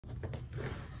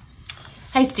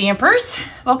Hi Stampers,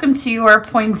 welcome to your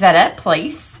Poinsettia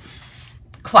Place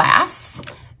class.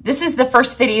 This is the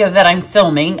first video that I'm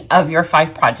filming of your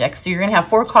 5 projects. So you're gonna have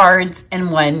 4 cards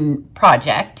and 1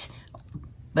 project.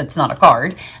 That's not a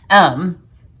card.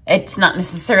 It's not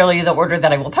necessarily the order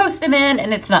that I will post them in,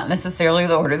 and it's not necessarily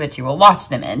the order that you will watch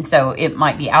them in. So it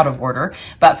might be out of order.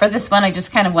 But for this one, I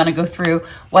just kind of want to go through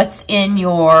what's in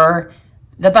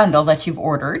the bundle that you've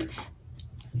ordered,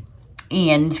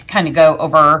 and kind of go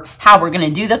over how we're going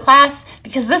to do the class,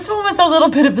 because this one was a little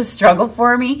bit of a struggle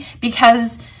for me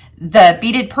because the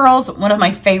beaded pearls, one of my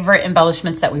favorite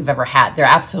embellishments that we've ever had. They're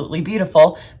absolutely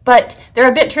beautiful, but they're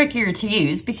a bit trickier to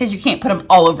use because you can't put them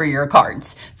all over your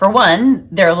cards. For one,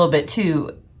 they're a little bit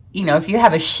too, if you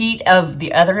have a sheet of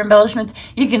the other embellishments,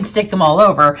 you can stick them all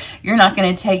over. You're not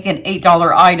going to take an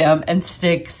 $8 item and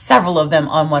stick several of them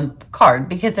on one card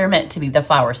because they're meant to be the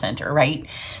flower center, right?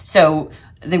 So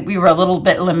we were a little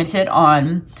bit limited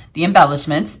on the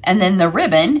embellishments. And then the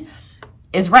ribbon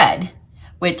is red,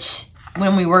 which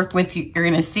when we work with, you're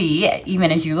going to see,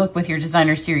 even as you look with your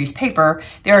designer series paper,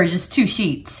 there are just 2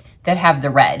 sheets that have the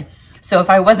red. So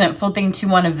if I wasn't flipping to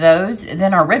one of those,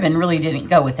 then our ribbon really didn't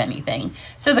go with anything.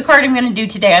 So the card I'm going to do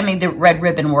today, I made the red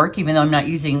ribbon work, even though I'm not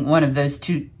using one of those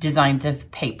 2 designs of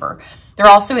paper. There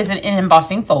also is an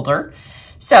embossing folder.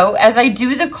 So as I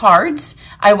do the cards,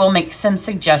 I will make some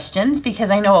suggestions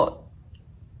because I know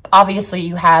obviously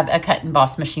you have a cut and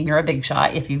emboss machine or a Big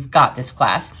Shot if you've got this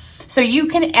class. So you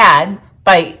can add,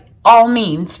 by all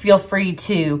means, feel free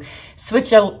to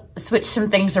switch some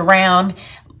things around.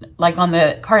 Like on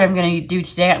the card I'm going to do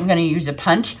today, I'm going to use a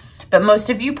punch, but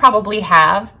most of you probably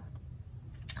have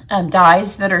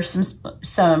dies that are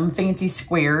some fancy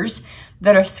squares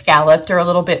that are scalloped or a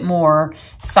little bit more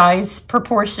size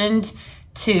proportioned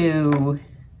to,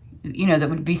 that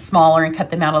would be smaller, and cut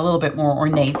them out a little bit more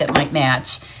ornate that might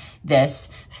match this.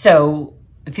 So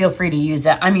feel free to use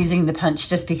that. I'm using the punch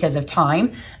just because of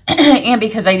time and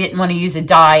because I didn't want to use a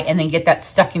die and then get that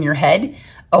stuck in your head.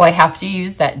 Oh, I have to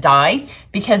use that die,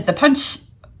 because the punch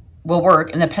will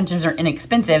work and the punches are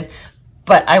inexpensive,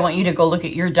 but I want you to go look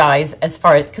at your dies as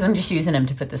far as, because I'm just using them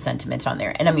to put the sentiment on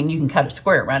there. And I mean, you can cut a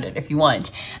square around it if you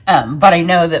want. But I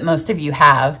know that most of you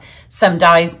have some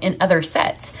dies in other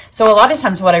sets. So a lot of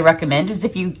times what I recommend is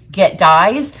if you get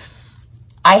dies,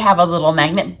 I have a little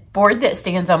magnet board that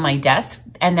stands on my desk,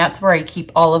 and that's where I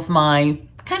keep all of my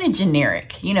kind of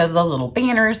generic, the little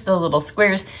banners, the little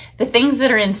squares, the things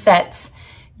that are in sets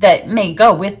that may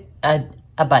go with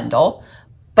a bundle,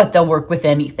 but they'll work with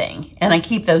anything. And I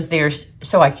keep those there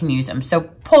so I can use them. So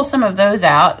pull some of those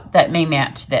out that may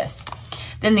match this.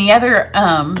 Then the other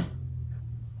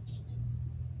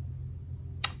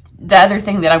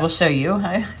thing that I will show you,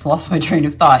 I lost my train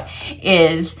of thought,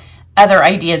 is other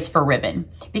ideas for ribbon.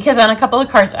 Because on a couple of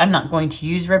cards, I'm not going to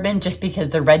use ribbon just because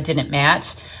the red didn't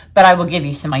match, but I will give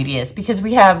you some ideas because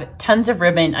we have tons of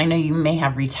ribbon. I know you may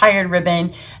have retired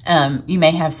ribbon. You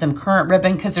may have some current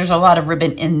ribbon, because there's a lot of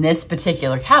ribbon in this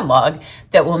particular catalog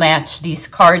that will match these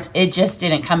cards. It just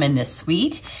didn't come in this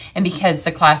suite. And because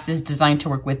the class is designed to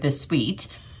work with this suite,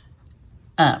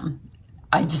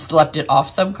 I just left it off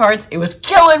some cards. It was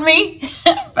killing me,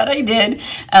 but I did.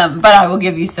 But I will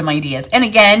give you some ideas. And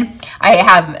again, I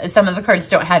have, some of the cards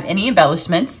don't have any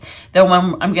embellishments. The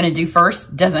one I'm going to do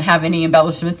first doesn't have any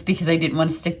embellishments because I didn't want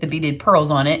to stick the beaded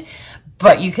pearls on it.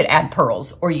 But you could add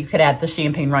pearls, or you could add the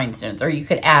champagne rhinestones, or you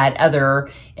could add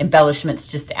other embellishments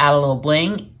just to add a little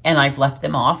bling. And I've left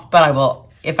them off, but I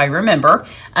will, if I remember,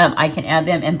 I can add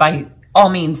them. And by all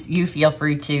means, you feel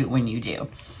free to when you do.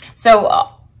 So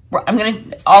I'm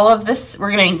going to, all of this,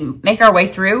 we're going to make our way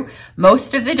through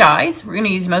most of the dies. We're going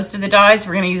to use most of the dies.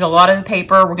 We're going to use a lot of the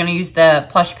paper. We're going to use the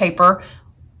plush paper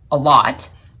a lot.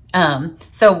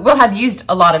 So we'll have used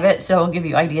a lot of it. So I'll give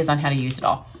you ideas on how to use it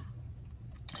all.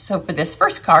 So for this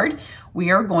first card,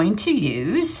 we are going to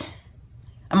use,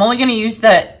 I'm only going to use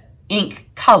the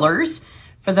ink colors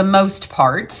for the most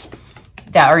part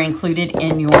that are included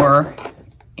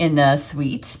in the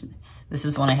suite. This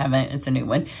is one I haven't, it's a new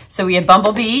one. So we have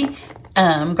Bumblebee,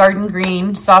 Garden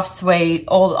Green, Soft Suede,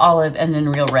 Old Olive, and then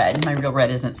Real Red. My Real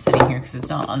Red isn't sitting here because it's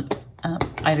not on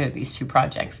either of these 2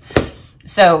 projects.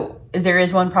 So there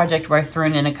is one project where I've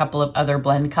thrown in a couple of other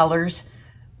blend colors,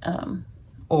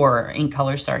 or ink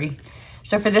colors, sorry.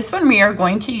 So for this one, we are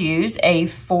going to use a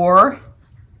 4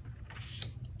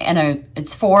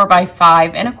 it's 4 by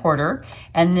 5 1/4.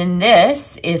 And then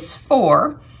this is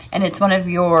 4, and it's one of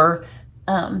your,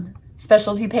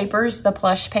 specialty papers, the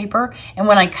plush paper. And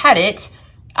when I cut it,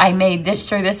 I made this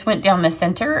sure this went down the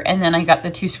center, and then I got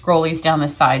the 2 scrollies down the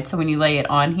side. So when you lay it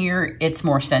on here, it's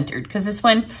more centered, because this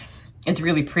one is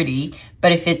really pretty.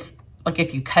 But if it's like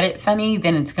if you cut it funny,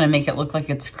 then it's gonna make it look like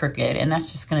it's crooked, and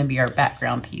that's just gonna be our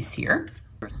background piece here.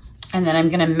 And then I'm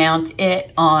gonna mount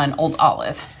it on Old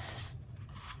Olive.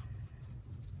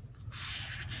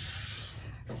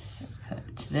 So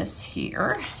put this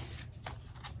here.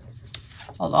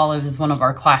 Old Olive is one of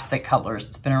our classic colors.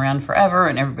 It's been around forever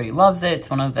and everybody loves it. It's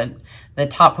one of the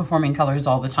top performing colors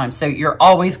all the time. So you're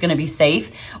always gonna be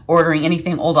safe ordering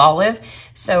anything Old Olive.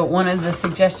 So one of the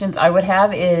suggestions I would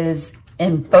have is,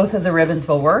 and both of the ribbons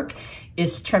will work,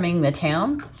 is trimming the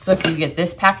town. So if you get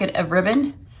this packet of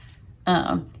ribbon,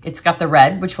 it's got the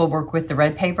red, which will work with the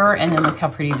red paper. And then look how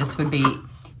pretty this would be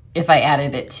if I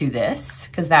added it to this,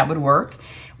 because that would work.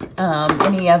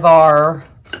 Any of our,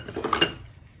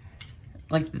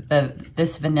 like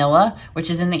this vanilla, which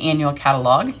is in the annual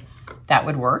catalog, that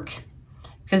would work.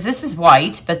 Because this is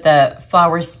white, but the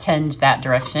flowers tend that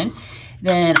direction.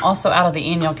 Then also out of the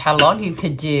annual catalog, you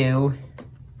could do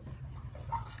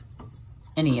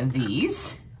any of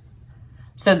these.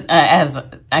 So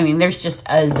there's just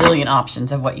a zillion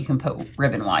options of what you can put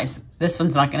ribbon-wise. This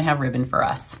one's not gonna have ribbon for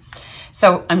us.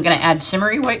 So I'm gonna add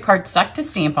shimmery white cardstock to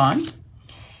stamp on.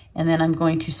 And then I'm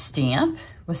going to stamp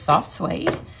with soft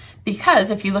suede.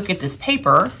 Because if you look at this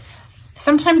paper,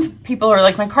 sometimes people are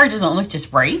like, my card doesn't look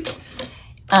just right.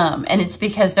 And it's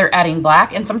because they're adding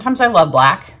black. And sometimes I love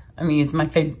black. I mean, it's my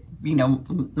favorite,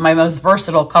 my most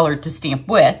versatile color to stamp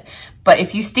with. But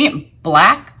if you stamp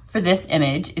black for this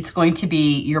image, it's going to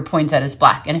be your poinsettia's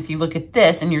black. And if you look at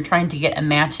this and you're trying to get a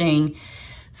matching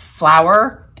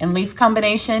flower and leaf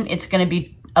combination, it's going to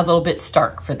be a little bit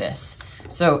stark for this.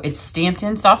 So it's stamped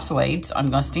in soft suede. So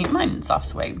I'm going to stamp mine in soft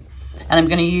suede. And I'm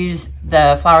going to use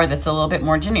the flower that's a little bit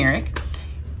more generic.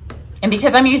 And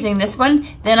because I'm using this one,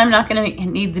 then I'm not going to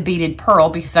need the beaded pearl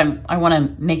because I want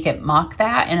to make it mock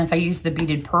that. And if I use the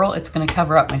beaded pearl, it's going to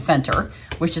cover up my center,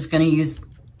 which is going to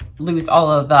lose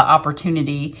all of the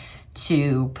opportunity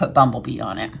to put bumblebee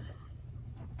on it.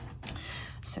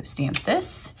 So stamp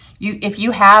this. If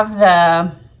you have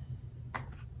the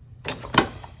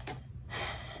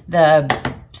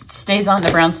stays on,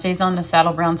 the brown stays on, the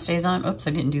saddle brown stays on. Oops, I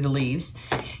didn't do the leaves.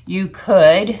 You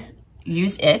could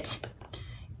use it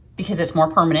because it's more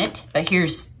permanent. But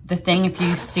here's the thing, if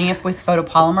you stamp with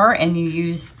photopolymer and you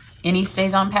use any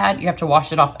stays on pad, you have to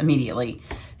wash it off immediately.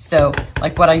 So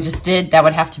like what I just did, that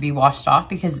would have to be washed off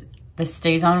because the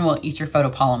stays on will eat your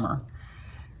photopolymer.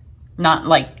 Not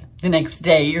like the next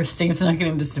day, your stamp's not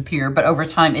going to disappear, but over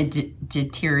time it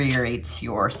deteriorates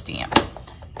your stamp.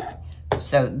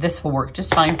 So this will work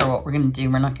just fine for what we're going to do.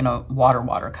 We're not going to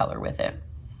watercolor with it.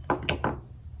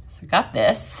 So got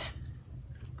this.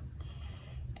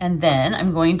 And then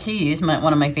I'm going to use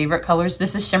one of my favorite colors.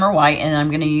 This is Shimmer White, and I'm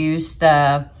going to use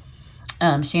the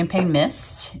Champagne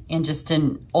Mist and just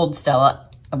an old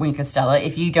Stella, a Wink of Stella.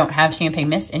 If you don't have Champagne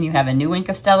Mist and you have a new Wink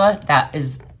of Stella, that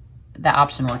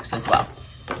option works as well.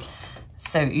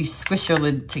 So you squish your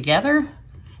lid together. You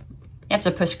have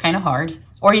to push kind of hard.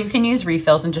 Or you can use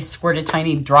refills and just squirt a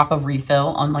tiny drop of refill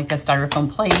on like a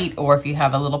styrofoam plate, or if you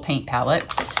have a little paint palette,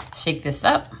 shake this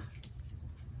up.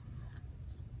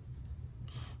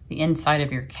 The inside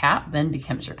of your cap then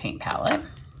becomes your paint palette.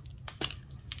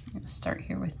 I'm gonna start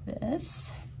here with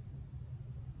this.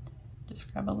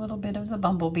 Just grab a little bit of the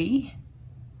bumblebee.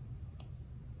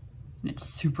 And it's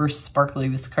super sparkly.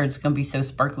 This card's gonna be so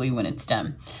sparkly when it's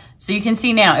done. So you can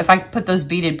see now, if I put those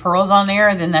beaded pearls on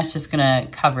there, then that's just gonna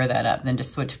cover that up. Then to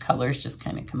switch colors, just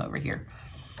kind of come over here.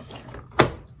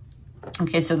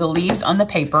 Okay, so the leaves on the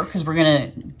paper, because we're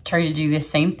gonna try to do the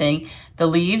same thing. The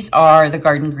leaves are the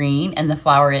garden green and the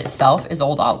flower itself is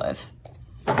Old Olive.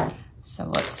 So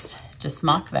let's just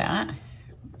mock that.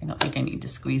 I don't think I need to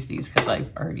squeeze these because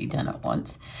I've already done it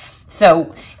once.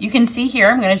 So you can see here,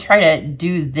 I'm gonna try to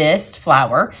do this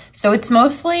flower. So it's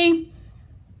mostly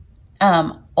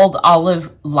Old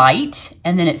Olive light,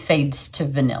 and then it fades to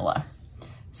vanilla.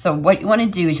 So what you wanna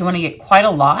do is you wanna get quite a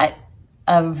lot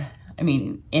of,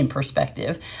 in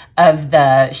perspective, of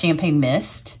the Champagne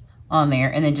Mist on there,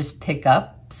 and then just pick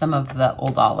up some of the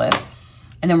Old Olive.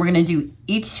 And then we're gonna do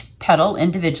each petal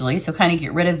individually, so kind of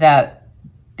get rid of that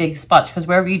big splotch, because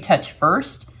wherever you touch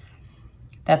first,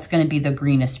 that's gonna be the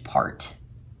greenest part.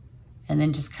 And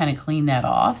then just kind of clean that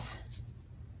off.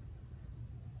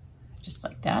 Just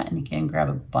like that, and again, grab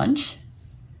a bunch,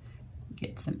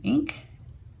 get some ink,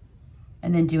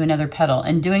 and then do another petal.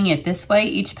 And doing it this way,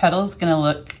 each petal is gonna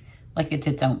look like it's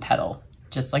its own petal,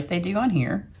 just like they do on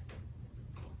here.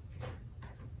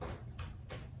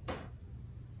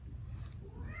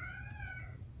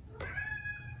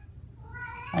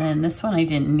 And then this one, I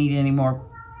didn't need any more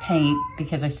paint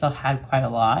because I still had quite a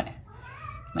lot.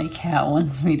 My cat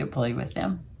wants me to play with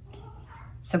them.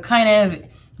 So kind of,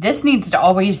 this needs to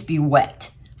always be wet.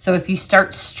 So if you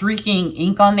start streaking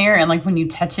ink on there and like when you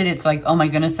touch it, it's like, oh my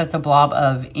goodness, that's a blob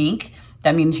of ink.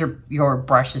 That means your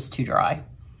brush is too dry.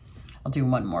 I'll do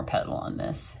one more petal on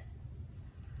this.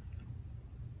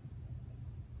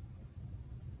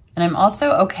 And I'm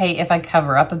also okay if I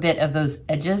cover up a bit of those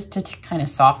edges to kind of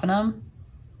soften them.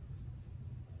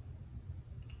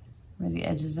 Where the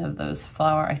edges of those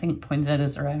flower, I think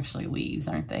poinsettias are actually leaves,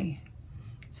 aren't they?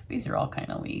 So these are all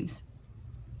kind of leaves.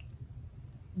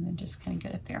 And then just kind of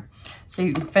get it there. So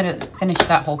you can finish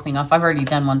that whole thing off. I've already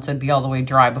done one, so it'd be all the way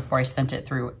dry before I sent it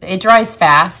through. It dries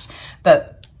fast,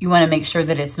 but you want to make sure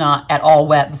that it's not at all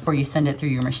wet before you send it through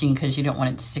your machine because you don't want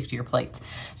it to stick to your plates.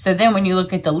 So then when you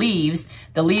look at the leaves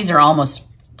are almost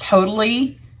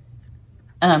totally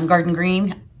garden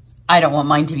green. I don't want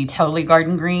mine to be totally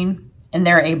garden green. And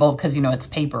they're able, because you know it's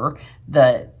paper,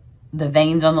 the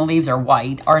veins on the leaves are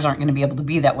white. Ours aren't going to be able to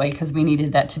be that way because we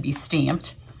needed that to be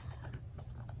stamped.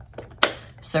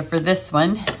 So for this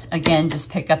one, again, just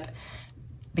pick up,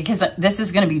 because this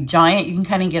is going to be giant, you can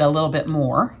kind of get a little bit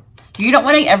more. You don't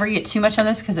want to ever get too much on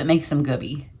this because it makes them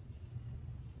gooby.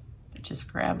 But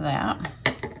just grab that.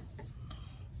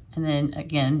 And then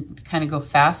again, kind of go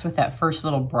fast with that first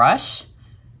little brush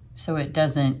so it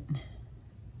doesn't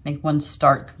make one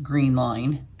stark green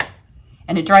line.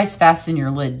 And it dries fast in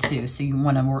your lid too, so you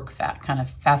want to work kind of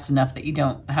fast enough that you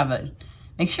don't have a,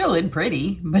 makes your lid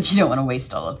pretty, but you don't want to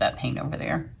waste all of that paint over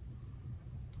there.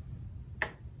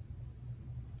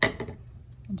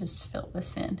 And just fill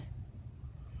this in.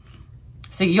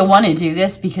 So you'll want to do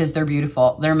this because they're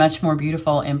beautiful. They're much more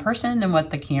beautiful in person than what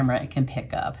the camera can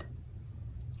pick up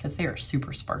because they are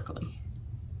super sparkly.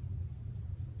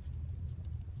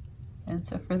 And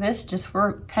so for this, just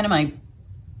where kind of my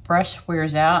brush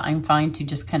wears out, I'm fine to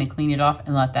just kind of clean it off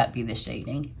and let that be the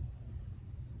shading.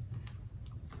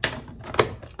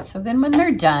 So then when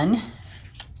they're done,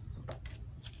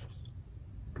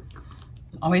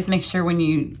 always make sure when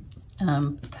you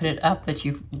put it up that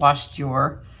you've washed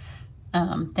your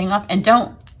thing off, and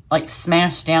don't like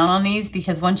smash down on these,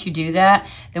 because once you do that,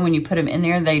 then when you put them in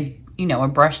there, they, you know, a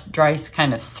brush dries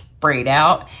kind of sprayed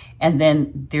out, and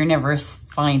then they're never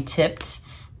fine tipped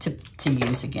to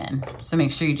use again. So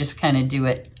make sure you just kind of do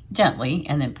it gently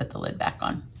and then put the lid back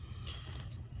on.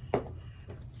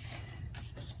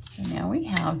 So now we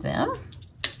have them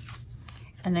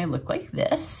and they look like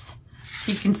this.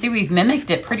 So you can see we've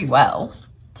mimicked it pretty well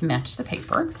to match the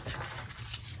paper.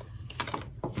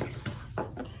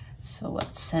 So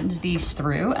let's send these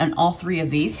through, and all three of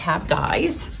these have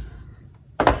dies.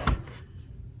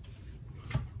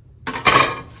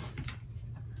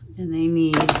 And they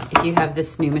need, if you have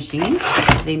this new machine,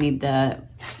 they need the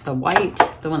white,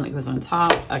 the one that goes on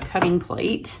top, a cutting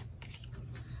plate.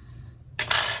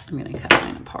 I'm gonna cut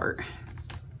mine apart.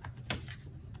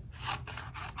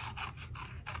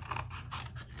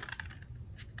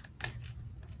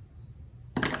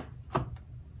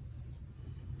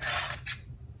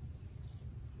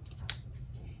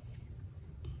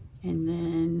 And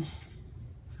then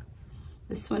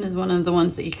this one is one of the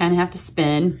ones that you kind of have to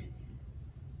spin,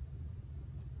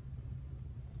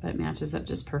 but it matches up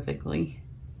just perfectly.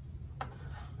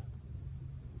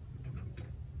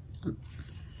 I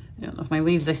don't know if my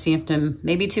leaves, I stamped them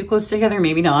maybe too close together,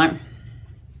 maybe not.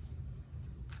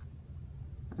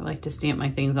 I like to stamp my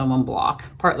things on one block,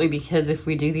 partly because if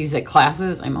we do these at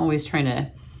classes, I'm always trying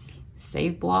to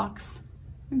save blocks.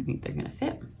 I think they're gonna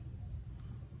fit.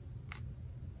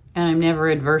 And I'm never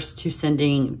adverse to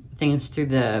sending things through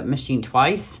the machine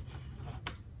twice.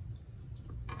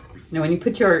 Now, when you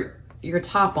put your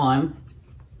top on,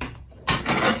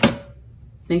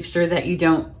 make sure that you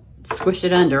don't squish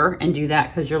it under and do that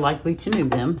because you're likely to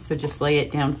move them. So just lay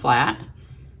it down flat.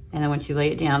 And then once you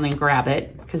lay it down, then grab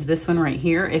it, because this one right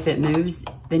here, if it moves,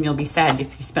 then you'll be sad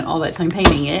if you spent all that time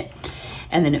painting it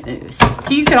and then it moves.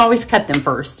 So you could always cut them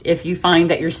first. If you find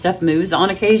that your stuff moves on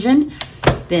occasion,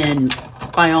 then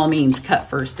by all means, cut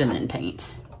first and then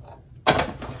paint.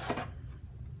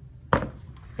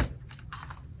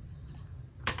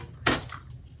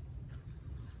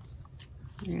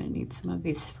 You're gonna need some of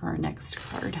these for our next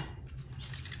card.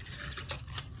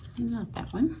 Not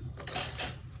that one.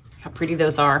 How pretty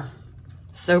those are.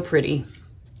 So pretty.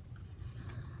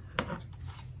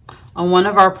 On one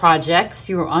of our projects,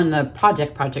 you were on the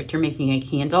project, you're making a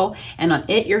candle, and on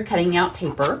it, you're cutting out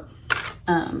paper.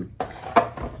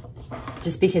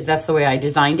 Just because that's the way I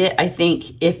designed it. I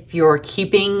think if you're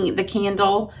keeping the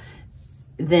candle,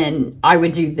 then I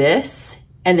would do this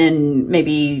and then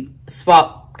maybe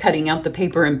swap cutting out the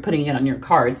paper and putting it on your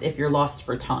cards if you're lost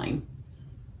for time.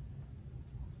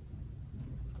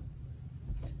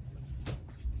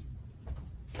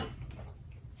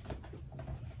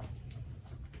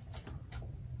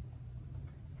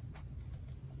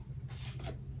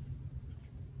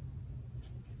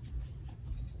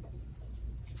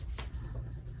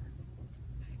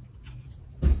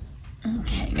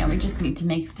 we just need to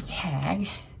make the tag.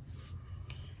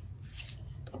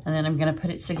 And then I'm gonna put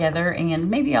it together, and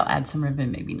maybe I'll add some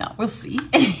ribbon, maybe not, we'll see.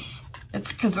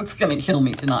 It's because it's gonna kill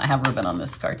me to not have ribbon on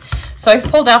this card. So I've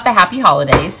pulled out the Happy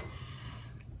Holidays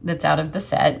that's out of the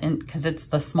set, and because it's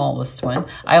the smallest one.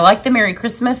 I like the Merry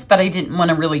Christmas, but I didn't want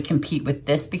to really compete with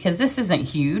this because this isn't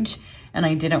huge, and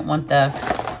I didn't want the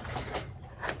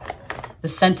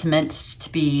sentiment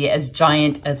to be as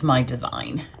giant as my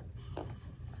design.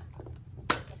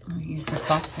 I'll use the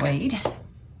soft suede.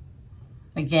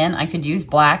 Again, I could use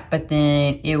black, but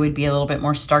then it would be a little bit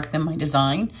more stark than my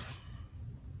design.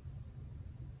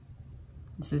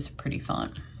 This is a pretty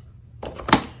font.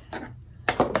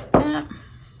 I'm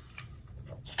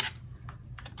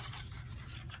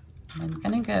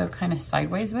gonna go kind of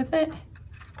sideways with it.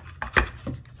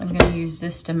 So I'm gonna use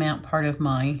this to mount part of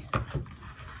my,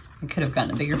 I could have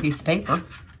gotten a bigger piece of paper,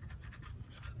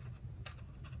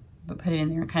 but put it in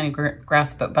there and kind of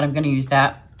grasp it, but I'm gonna use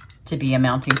that to be a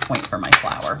mounting point for my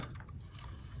flower.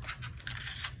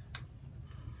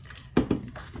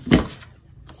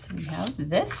 So we have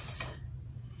this.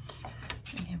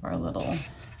 We have our little, I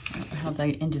don't know how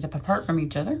they ended up apart from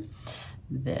each other.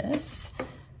 This.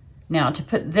 Now to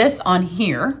put this on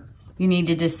here, you need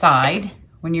to decide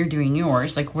when you're doing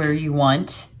yours, like where you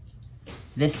want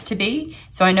this to be.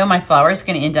 So I know my flower is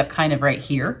gonna end up kind of right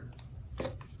here.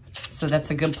 So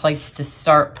that's a good place to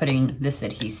start putting this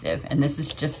adhesive. And this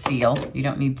is just Seal. You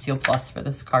don't need Seal Plus for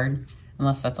this card,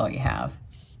 unless that's all you have.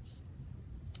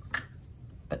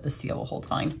 But the Seal will hold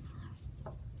fine.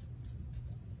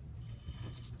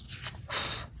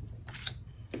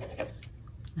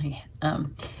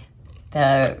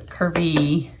 The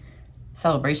curvy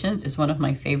celebrations is one of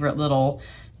my favorite little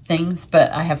things,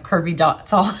 but I have curvy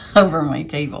dots all over my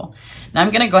table. Now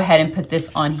I'm gonna go ahead and put this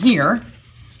on here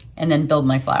and then build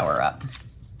my flower up.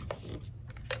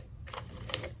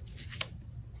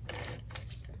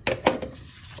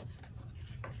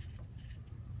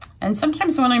 And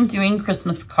sometimes when I'm doing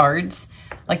Christmas cards,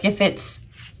 like if it's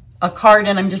a card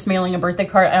and I'm just mailing a birthday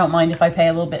card, I don't mind if I pay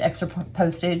a little bit extra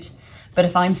postage. But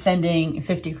if I'm sending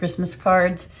 50 Christmas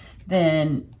cards,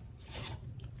 then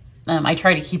I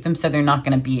try to keep them so they're not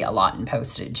gonna be a lot in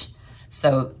postage.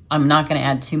 So I'm not gonna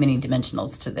add too many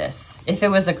dimensionals to this. If it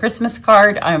was a Christmas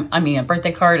card, I mean a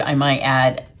birthday card, I might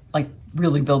add, like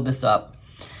really build this up.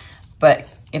 But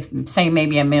if, say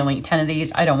maybe I'm mailing 10 of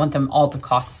these, I don't want them all to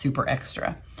cost super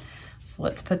extra. So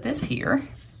let's put this here.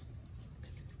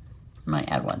 I might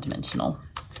add one dimensional.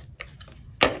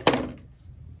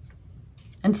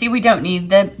 And see, we don't need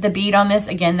the bead on this.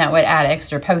 Again, that would add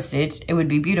extra postage. It would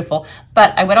be beautiful,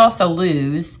 but I would also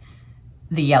lose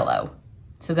the yellow.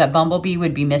 So that bumblebee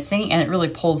would be missing, and it really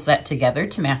pulls that together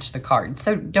to match the card.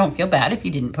 So don't feel bad if you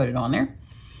didn't put it on there.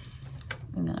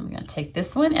 And then I'm gonna take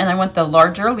this one, and I want the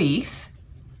larger leaf.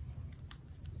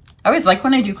 I always like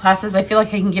when I do classes, I feel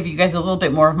like I can give you guys a little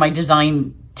bit more of my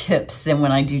design tips than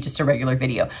when I do just a regular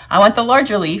video. I want the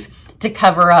larger leaf to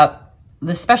cover up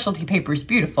the specialty paper is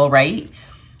beautiful, right?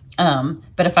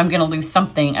 But if I'm gonna lose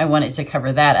something, I want it to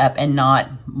cover that up and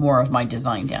not more of my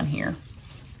design down here.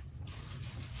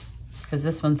 Because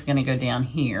this one's gonna go down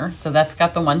here. So that's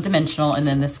got the one dimensional, and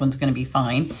then this one's gonna be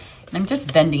fine. And I'm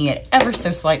just bending it ever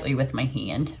so slightly with my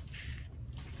hand.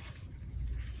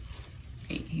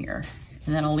 Right here.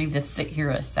 And then I'll leave this sit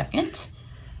here a second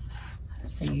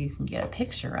so you can get a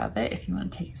picture of it if you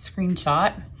want to take a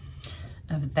screenshot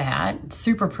of that.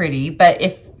 Super pretty, but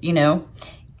if, you know,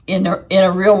 in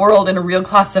a real world, in a real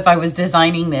class, if I was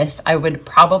designing this, I would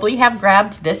probably have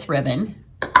grabbed this ribbon.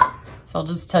 So I'll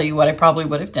just tell you what I probably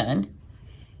would have done.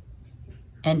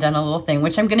 And done a little thing,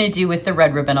 which I'm gonna do with the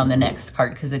red ribbon on the next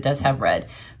card because it does have red.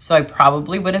 So I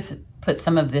probably would have put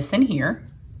some of this in here.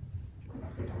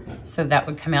 So that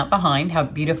would come out behind. How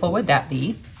beautiful would that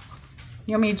be?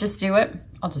 You want me to just do it?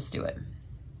 I'll just do it.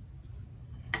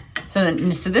 So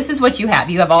this is what you have.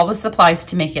 You have all the supplies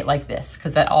to make it like this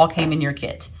because that all came in your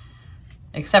kit,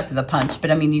 except for the punch.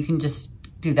 But I mean, you can just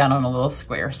do that on a little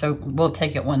square. So we'll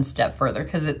take it one step further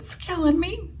because it's killing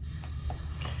me.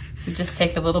 So just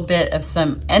take a little bit of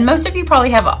some, and most of you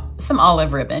probably have some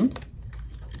olive ribbon.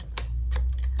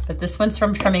 But this one's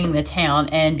from Trimming the Town,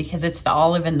 and because it's the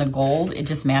olive and the gold, it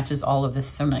just matches all of this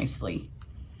so nicely.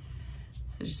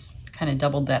 So just kind of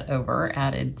doubled that over,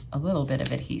 added a little bit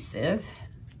of adhesive.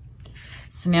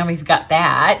 So now we've got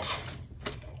that.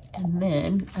 And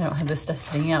then, I don't have this stuff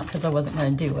sitting out because I wasn't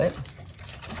gonna do it.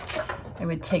 I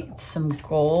would take some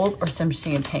gold or some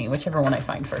champagne, whichever one I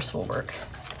find first will work.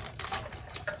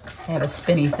 I have a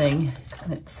spinny thing,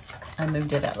 and I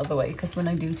moved it out of the way because when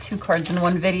I do 2 cards in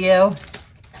one video,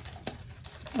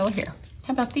 oh, here,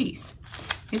 how about these?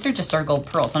 These are just our gold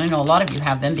pearls. And I know a lot of you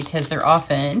have them because they're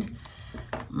often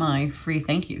my free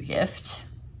thank you gift.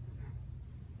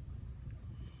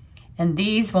 And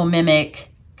these will mimic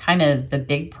kind of the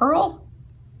big pearl.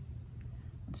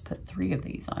 Let's put 3 of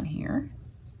these on here.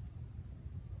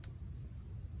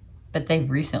 But they've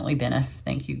recently been a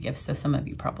thank you gift, so some of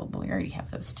you probably already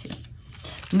have those too.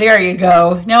 There you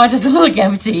go. Now it doesn't look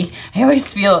empty.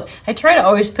 I try to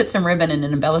always put some ribbon and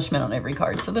an embellishment on every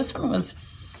card. So this one was,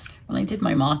 when I did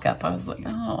my mock-up, I was like,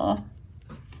 oh,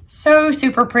 so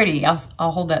super pretty. I'll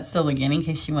hold that still again in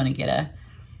case you want to get a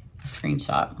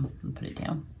screenshot and put it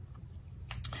down.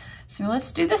 So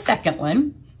let's do the second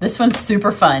one. This one's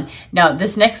super fun. Now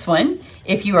this next one,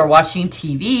 if you are watching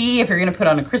TV, if you're gonna put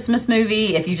on a Christmas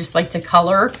movie, if you just like to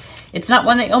color, it's not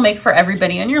one that you'll make for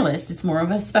everybody on your list. It's more of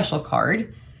a special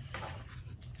card.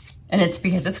 And it's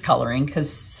because it's coloring,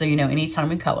 so you know, anytime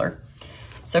we color.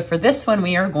 So for this one,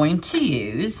 we are going to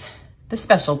use the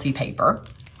specialty paper.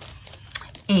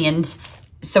 And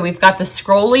so we've got the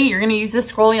scrolly. You're gonna use the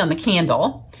scrolly on the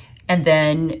candle. And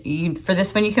then for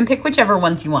this one, you can pick whichever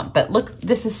ones you want. But look,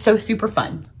 this is so super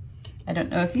fun. I don't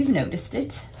know if you've noticed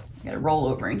it. I gotta roll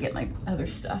over and get my other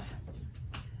stuff.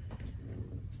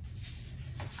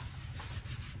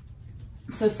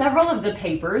 So several of the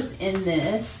papers in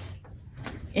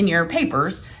your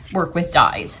papers work with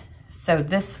dies. So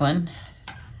this one,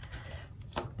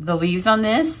 the leaves on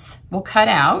this will cut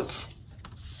out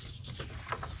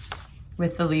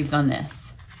with the leaves on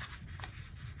this.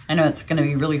 I know it's gonna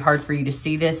be really hard for you to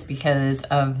see this because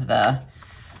of the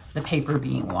paper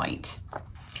being white.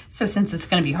 So since it's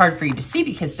gonna be hard for you to see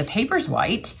because the paper's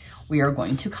white, we are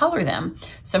going to color them.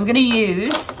 So I'm gonna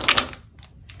use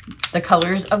the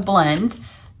colors of blends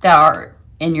that are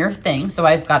in your thing. So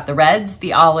I've got the reds,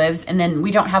 the olives, and then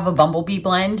we don't have a bumblebee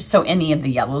blend, so any of the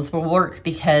yellows will work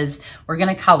because we're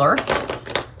gonna color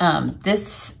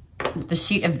the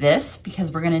sheet of this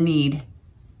because we're gonna need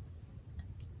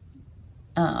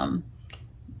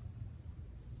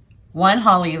one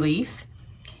holly leaf,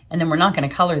 and then we're not gonna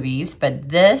color these, but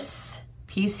this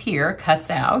piece here cuts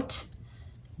out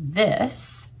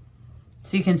this.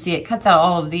 So you can see it cuts out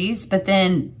all of these, but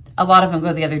then a lot of them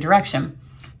go the other direction.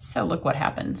 So look what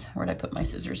happens. Where'd I put my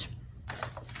scissors?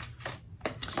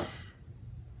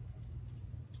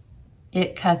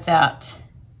 It cuts out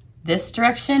this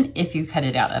direction if you cut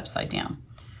it out upside down.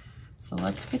 So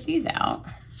let's get these out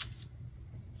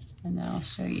and then I'll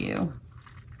show you.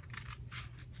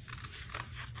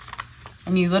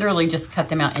 And you literally just cut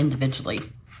them out individually.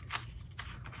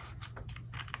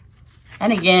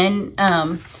 And again,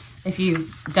 if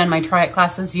you've done my Try It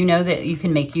classes, you know that you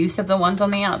can make use of the ones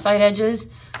on the outside edges.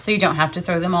 So you don't have to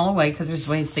throw them all away because there's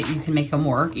ways that you can make them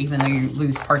work even though you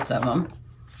lose parts of them.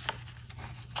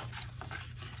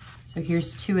 So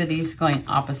here's 2 of these going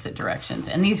opposite directions.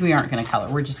 And these we aren't gonna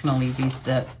color. We're just gonna leave these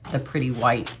the pretty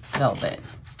white velvet.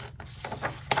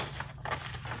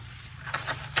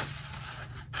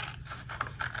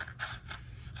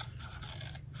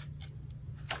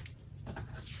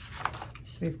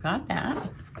 So we've got that.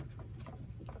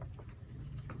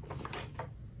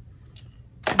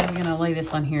 I'm gonna lay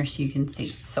this on here so you can see.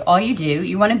 So all you do,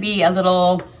 you wanna be a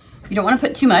little, you don't wanna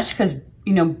put too much because,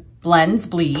 you know, blends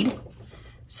bleed.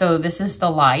 So this is the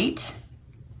light.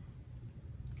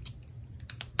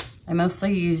 I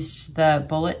mostly use the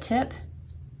bullet tip.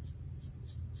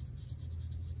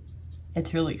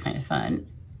 It's really kind of fun.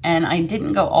 And I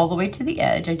didn't go all the way to the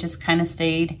edge. I just kind of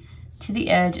stayed to the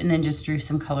edge and then just drew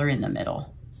some color in the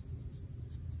middle.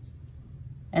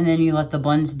 And then you let the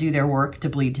blends do their work to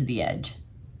bleed to the edge.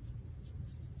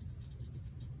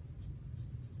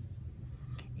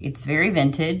 It's very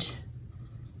vintage.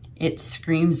 It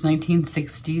screams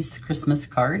 1960s Christmas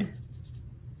card.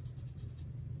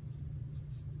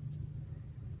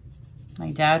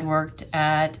 My dad worked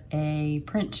at a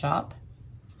print shop.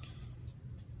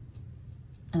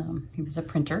 He was a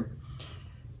printer.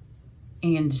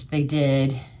 And they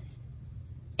did,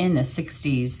 in the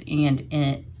 60s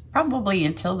and probably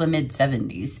until the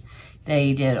mid-70s,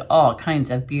 they did all kinds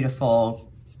of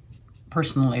beautiful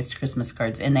personalized Christmas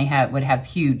cards. And they would have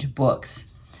huge books,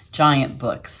 giant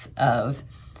books of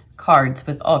cards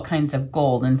with all kinds of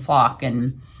gold and flock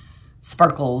and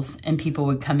sparkles, and people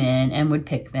would come in and would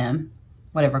pick them,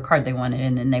 whatever card they wanted,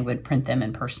 and then they would print them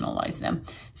and personalize them.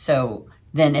 So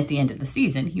then at the end of the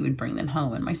season, he would bring them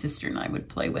home and my sister and I would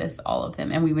play with all of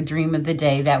them, and we would dream of the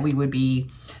day that we would be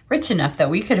rich enough that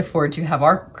we could afford to have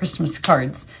our Christmas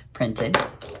cards printed.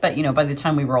 But you know, by the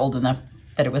time we were old enough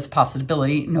that it was a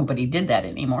possibility, nobody did that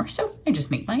anymore. So I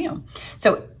just make my own.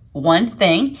 So one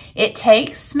thing, it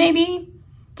takes maybe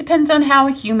Depends on how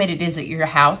humid it is at your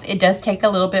house. It does take a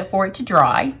little bit for it to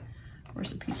dry.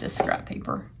 Where's a piece of scrap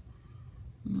paper?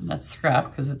 That's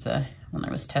scrap because it's when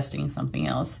I was testing something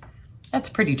else. That's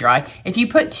pretty dry. If you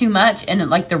put too much, and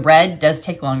like the red does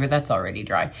take longer, that's already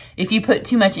dry. If you put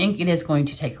too much ink, it is going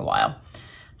to take a while.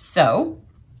 So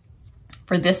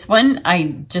for this one,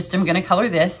 I just am gonna color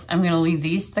this. I'm gonna leave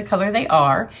these the color they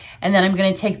are. And then I'm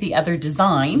gonna take the other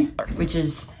design, which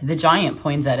is the giant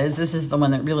poinsettias. This is the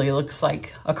one that really looks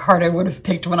like a card I would have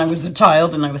picked when I was a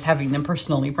child and I was having them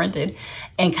personally printed,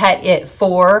 and cut it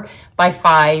 4 by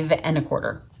 5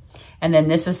 1/4. And then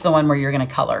this is the one where you're gonna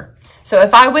color. So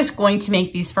if I was going to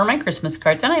make these for my Christmas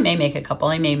cards, and I may make a couple,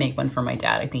 I may make one for my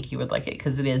dad. I think he would like it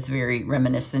because it is very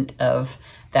reminiscent of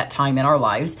that time in our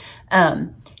lives.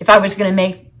 If I was gonna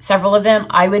make several of them,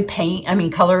 I would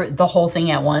color the whole thing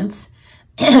at once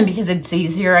because it's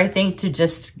easier, I think, to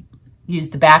just use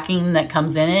the backing that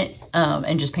comes in it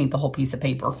and just paint the whole piece of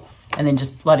paper and then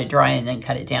just let it dry and then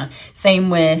cut it down. Same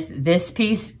with this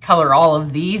piece, color all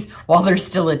of these while they're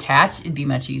still attached. It'd be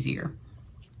much easier.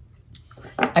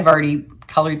 I've already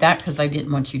colored that because I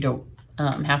didn't want you to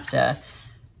have to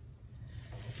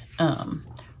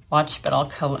watch, but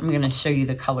I'm going to show you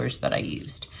the colors that I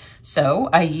used. So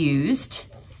I used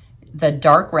the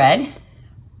dark red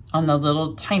on the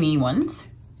little tiny ones.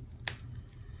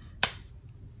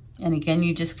 And again,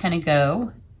 you just kind of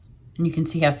go, and you can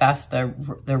see how fast the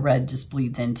red just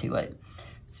bleeds into it.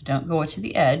 So don't go to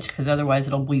the edge because otherwise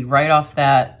it'll bleed right off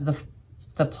the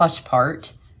plush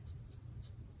part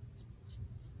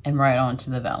and right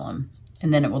onto the vellum.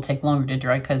 And then it will take longer to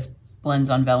dry because blends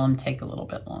on vellum take a little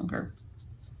bit longer.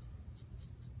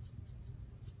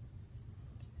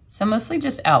 So mostly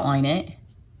just outline it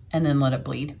and then let it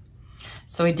bleed.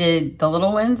 So I did the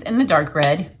little ones in the dark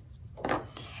red.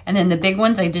 And then the big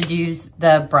ones, I did use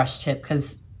the brush tip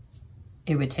because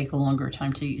it would take a longer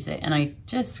time to use it. And I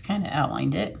just kind of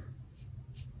outlined it.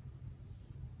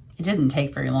 It didn't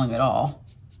take very long at all.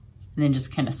 And then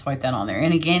just kind of swipe that on there.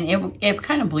 And again, it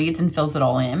kind of bleeds and fills it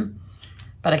all in.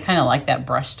 But I kind of like that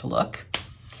brushed look.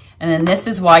 And then this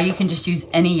is why you can just use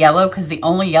any yellow, because the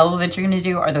only yellow that you're going to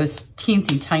do are those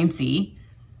teensy-tiny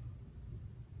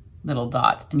little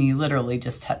dots. And you literally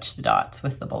just touch the dots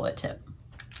with the bullet tip.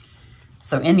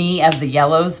 So any of the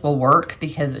yellows will work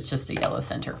because it's just a yellow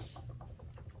center.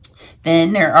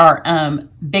 Then there are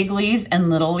big leaves and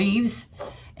little leaves.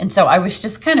 And so I was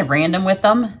just kind of random with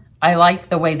them. I like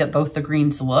the way that both the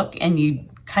greens look, and you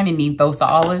kind of need both the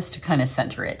olives to kind of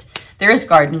center it. There is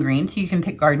garden green, so you can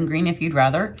pick garden green if you'd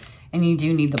rather, and you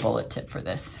do need the bullet tip for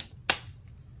this.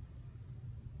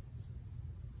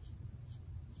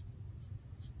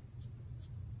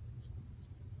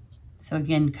 So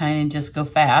again, kind of just go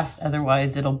fast,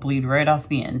 otherwise it'll bleed right off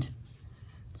the end.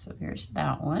 So there's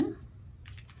that one.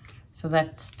 So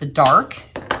that's the dark,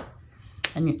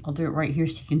 and I'll do it right here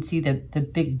so you can see the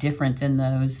big difference in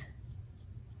those.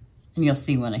 And you'll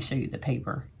see when I show you the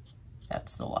paper.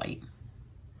 That's the light.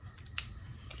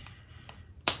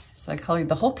 So I colored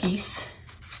the whole piece.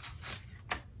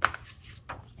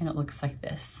 And it looks like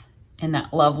this. Isn't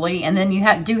that lovely? And then you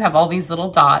do have all these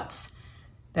little dots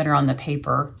that are on the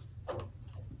paper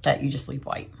that you just leave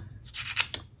white.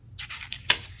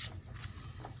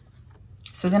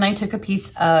 So then I took a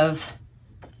piece of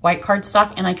white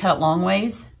cardstock and I cut it long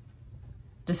ways,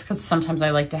 just because sometimes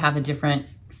I like to have a different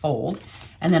fold.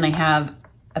 And then I have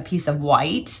a piece of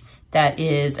white that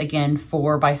is, again,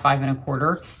 4 by 5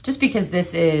 1/4, just because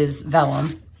this is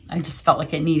vellum. I just felt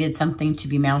like it needed something to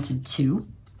be mounted to.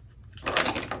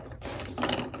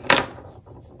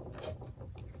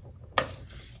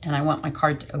 And I want my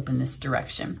card to open this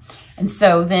direction. And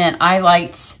so then I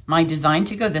liked my design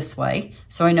to go this way.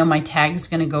 So I know my tag is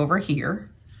gonna go over here.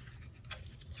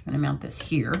 So I'm gonna mount this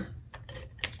here.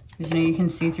 Because you can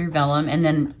see through vellum. And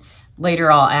then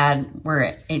later I'll add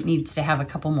where it needs to have a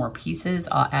couple more pieces.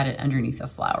 I'll add it underneath a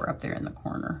flower up there in the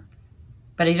corner.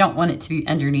 But I don't want it to be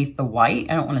underneath the white.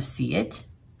 I don't want to see it.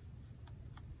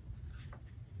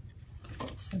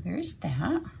 So there's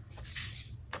that.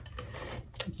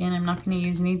 Again, I'm not going to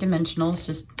use any dimensionals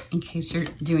just in case you're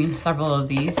doing several of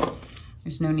these.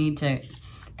 There's no need to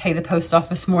pay the post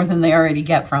office more than they already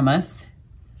get from us.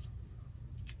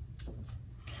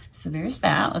 So there's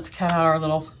that. Let's cut out our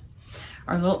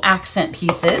little accent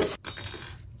pieces.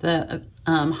 The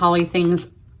holly things,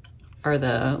 or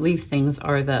the leaf things,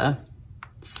 are the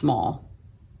small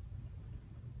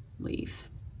leaf.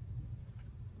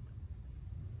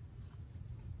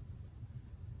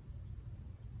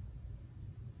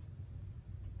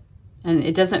 And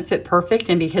it doesn't fit perfect,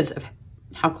 and because of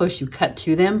how close you cut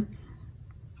to them,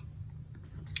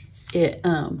 it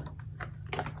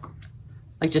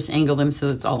Like just angle them so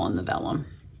it's all on the vellum.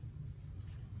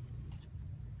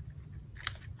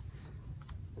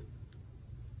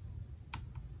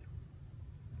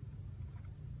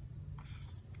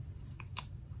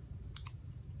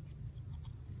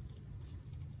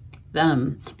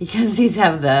 Because these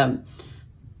have the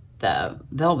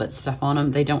velvet stuff on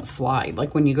them, they don't slide.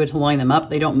 Like when you go to line them up,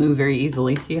 they don't move very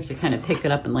easily. So you have to kind of pick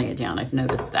it up and lay it down. I've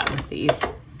noticed that with these.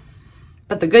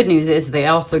 But the good news is they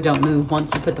also don't move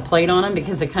once you put the plate on them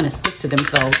because they kind of stick to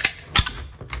themselves.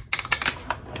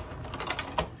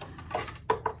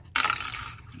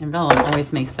 And vellum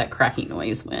always makes that cracking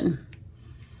noise when.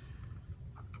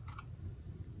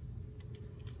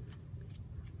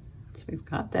 So we've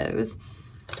got those.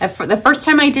 For the first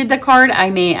time I did the card,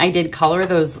 I did color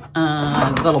those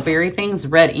little berry things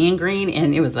red and green,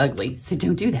 and it was ugly. So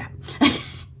don't do that.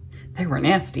 They were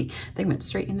nasty. They went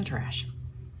straight in the trash.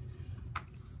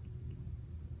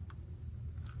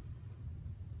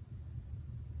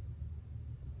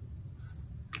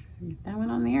 So get that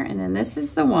one on there, and then this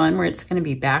is the one where it's going to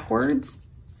be backwards.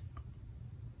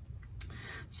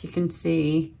 So you can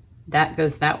see that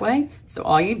goes that way. So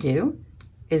all you do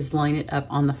is line it up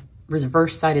on the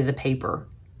reverse side of the paper,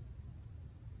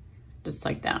 just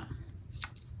like that.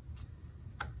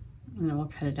 And then we'll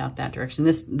cut it out that direction.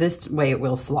 This way it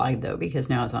will slide though, because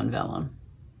now it's on vellum.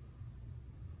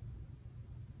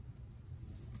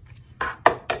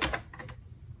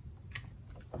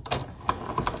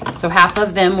 So half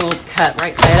of them will cut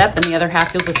right side up, and the other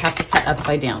half you'll just have to cut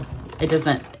upside down.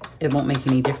 It won't make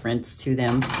any difference to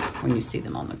them when you see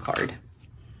them on the card.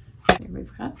 Here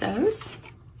we've got those.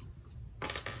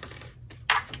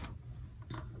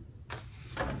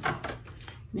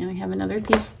 Now I have another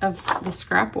piece of the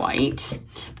scrap white.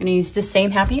 I'm going to use the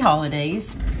same Happy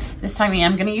Holidays. This time I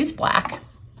am going to use black.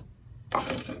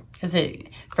 Because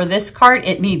for this card,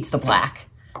 it needs the black.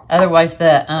 Otherwise,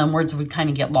 the words would kind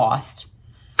of get lost.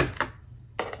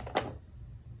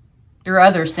 There are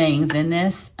other sayings in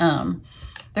this.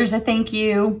 There's a thank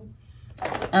you.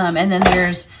 And then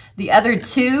there's the other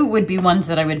two would be ones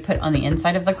that I would put on the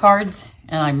inside of the cards.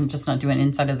 And I'm just not doing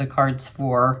inside of the cards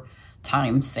for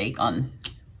time's sake on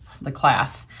the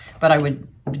class, but I would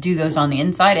do those on the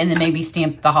inside and then maybe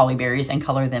stamp the holly berries and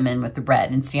color them in with the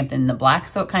red and stamp them in the black,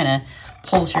 so it kind of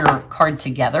pulls your card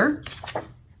together.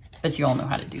 But you all know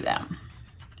how to do that.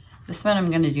 This one I'm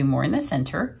going to do more in the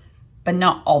center, but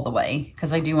not all the way,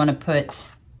 because I do want to put,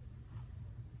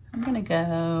 I'm going to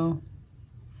go,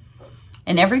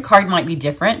 and every card might be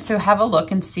different, so have a look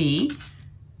and see.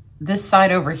 This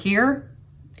side over here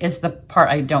is the part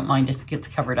I don't mind if it gets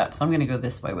covered up. So I'm going to go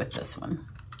this way with this one.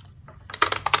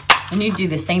 And you do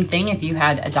the same thing if you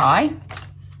had a die.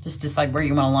 Just decide where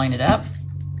you want to line it up.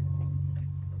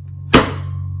 I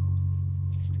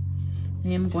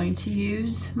am going to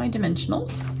use my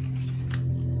dimensionals.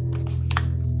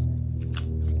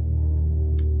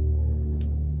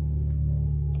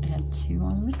 Add 2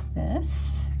 on with this.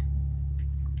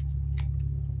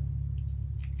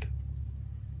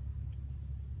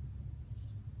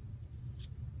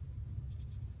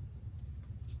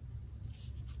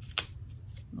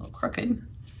 Crooked,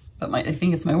 but I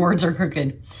think it's my words are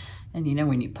crooked. And you know,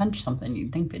 when you punch something,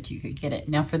 you'd think that you could get it.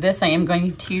 Now for this, I am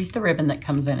going to use the ribbon that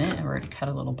comes in it. I've already cut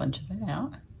a little bunch of it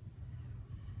out.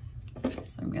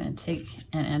 So I'm going to take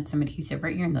and add some adhesive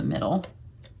right here in the middle.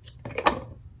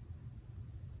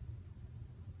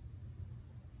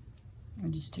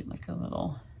 And just do like a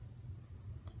little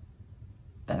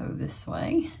bow this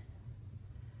way.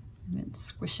 And then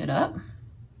squish it up.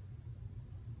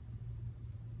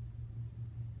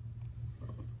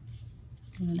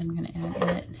 And then I'm going to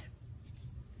add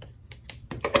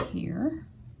it here.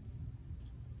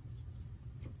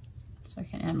 So I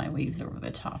can add my leaves over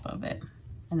the top of it.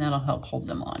 And that'll help hold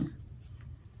them on.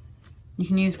 You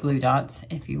can use glue dots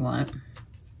if you want.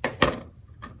 And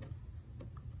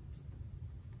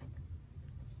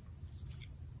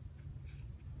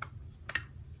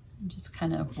just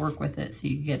kind of work with it so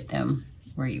you get them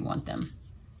where you want them.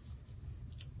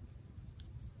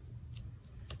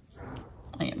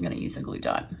 I am going to use a glue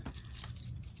dot.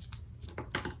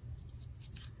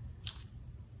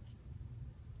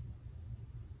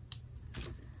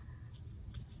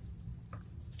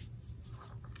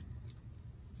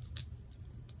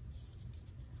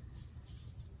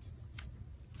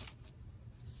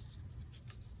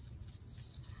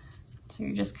 So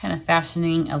you're just kind of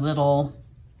fashioning a little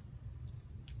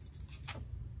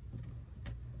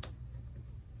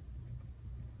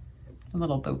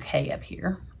bouquet up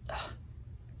here. Ugh.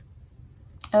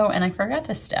 Oh, and I forgot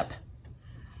to step.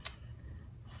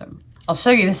 So I'll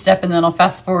show you the step and then I'll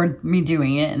fast forward me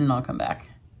doing it and then I'll come back.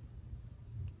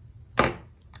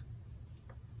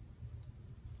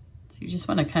 So you just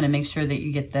want to kind of make sure that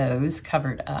you get those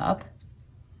covered up.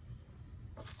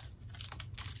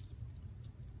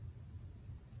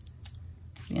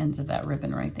 The ends of that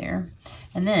ribbon right there.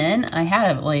 And then I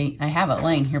have it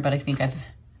laying here, but I think I've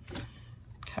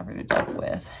covered it up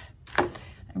with. I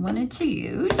wanted to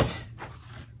use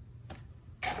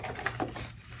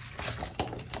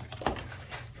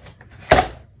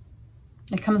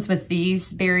it comes with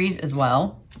these berries as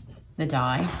well, the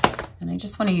die, and I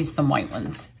just want to use some white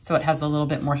ones so it has a little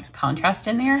bit more contrast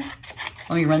in there.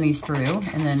 Let me run these through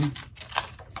and then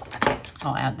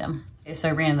I'll add them. Okay, so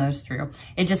I ran those through.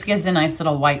 It just gives a nice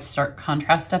little white stark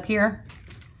contrast up here.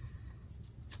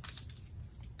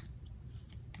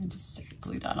 And just stick a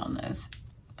glue dot on those.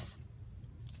 Oops.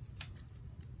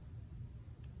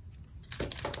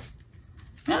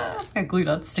 Ah, I've got glue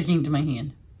dots sticking to my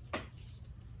hand.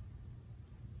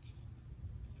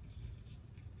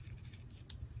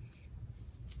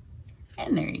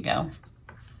 And there you go.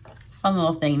 Fun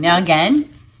little thing. Now again,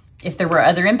 if there were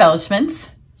other embellishments,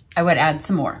 I would add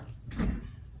some more.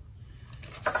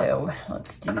 So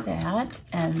let's do that.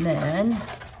 And then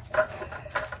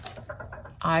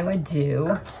I would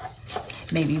do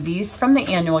maybe these from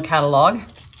the annual catalog.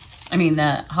 I mean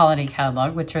the holiday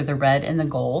catalog, which are the red and the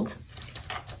gold.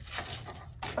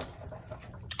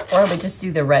 Or I would just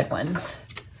do the red ones,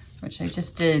 which I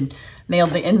just did,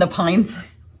 nailed the In the Pines,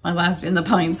 my last In the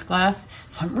Pines class.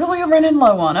 So I'm really running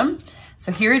low on them.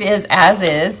 So here it is as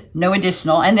is, no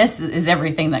additional. And this is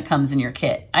everything that comes in your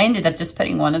kit. I ended up just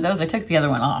putting one of those. I took the other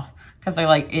one off because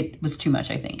it was too much,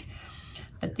 I think.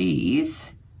 But these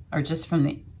are just from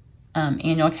the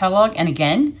annual catalog. And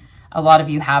again, a lot of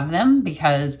you have them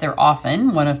because they're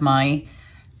often one of my,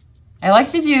 I like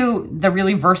to do the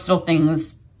really versatile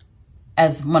things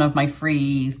as one of my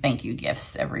free thank you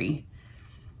gifts every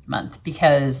month,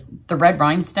 because the red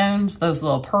rhinestones, those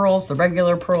little pearls, the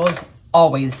regular pearls,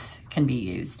 always can be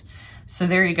used. So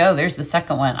there you go. There's the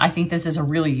second one. I think this is a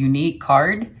really unique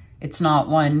card. It's not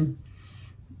one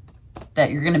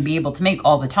that you're going to be able to make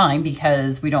all the time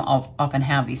because we don't often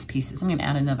have these pieces. I'm going to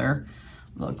add another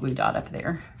little glue dot up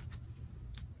there.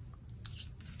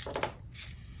 Kind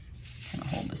of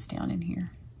hold this down in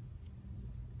here.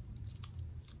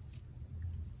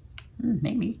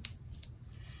 Maybe.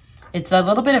 It's a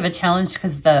little bit of a challenge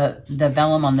because the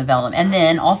vellum on the vellum. And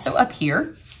then also up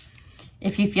here,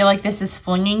 if you feel like this is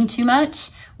flinging too much,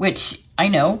 which I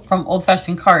know from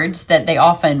old-fashioned cards that they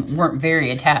often weren't very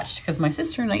attached because my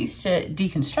sister and I used to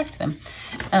deconstruct them.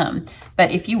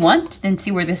 But if you want, then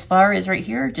see where this flower is right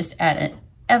here, just add an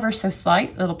ever so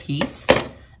slight little piece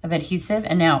of adhesive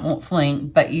and now it won't fling,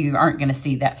 but you aren't going to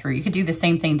see that through. You could do the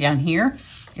same thing down here.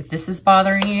 If this is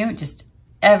bothering you, just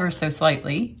ever so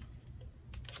slightly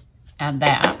add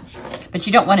that, but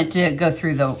you don't want it to go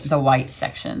through the white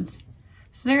sections.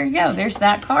 So there you go. There's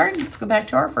that card. Let's go back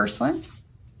to our first one.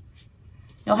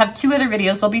 You'll have 2 other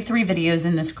videos. There'll be 3 videos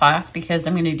in this class because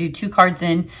I'm going to do 2 cards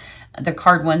in, the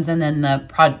card ones, and then the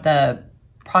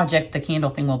project, the candle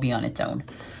thing will be on its own.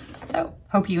 So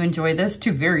hope you enjoy those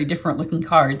 2 very different looking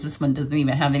cards. This one doesn't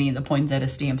even have any of the poinsettia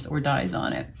stamps or dies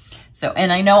on it. So,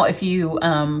 and I know if you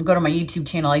go to my YouTube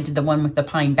channel, I did the one with the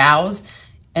pine boughs,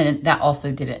 and that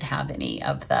also didn't have any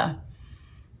of the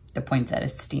poinsettia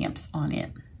stamps on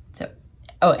it. So,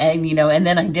 oh, and you know, and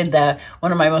then I did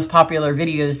one of my most popular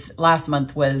videos last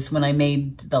month was when I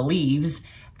made the leaves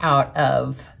out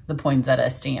of the poinsettia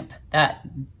stamp. That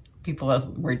people were,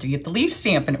 where'd you get the leaf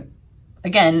stamp? And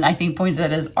again, I think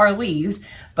poinsettias are leaves,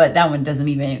 but that one doesn't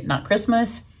even, not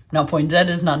Christmas, no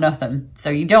poinsettias, not nothing. So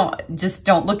you don't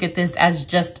look at this as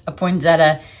just a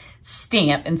poinsettia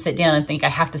stamp and sit down and think I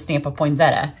have to stamp a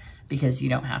poinsettia, because you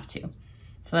don't have to.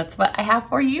 So that's what I have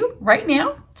for you right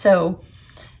now. So,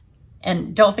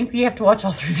 and don't think that you have to watch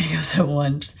all 3 videos at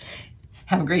once.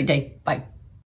 Have a great day. Bye.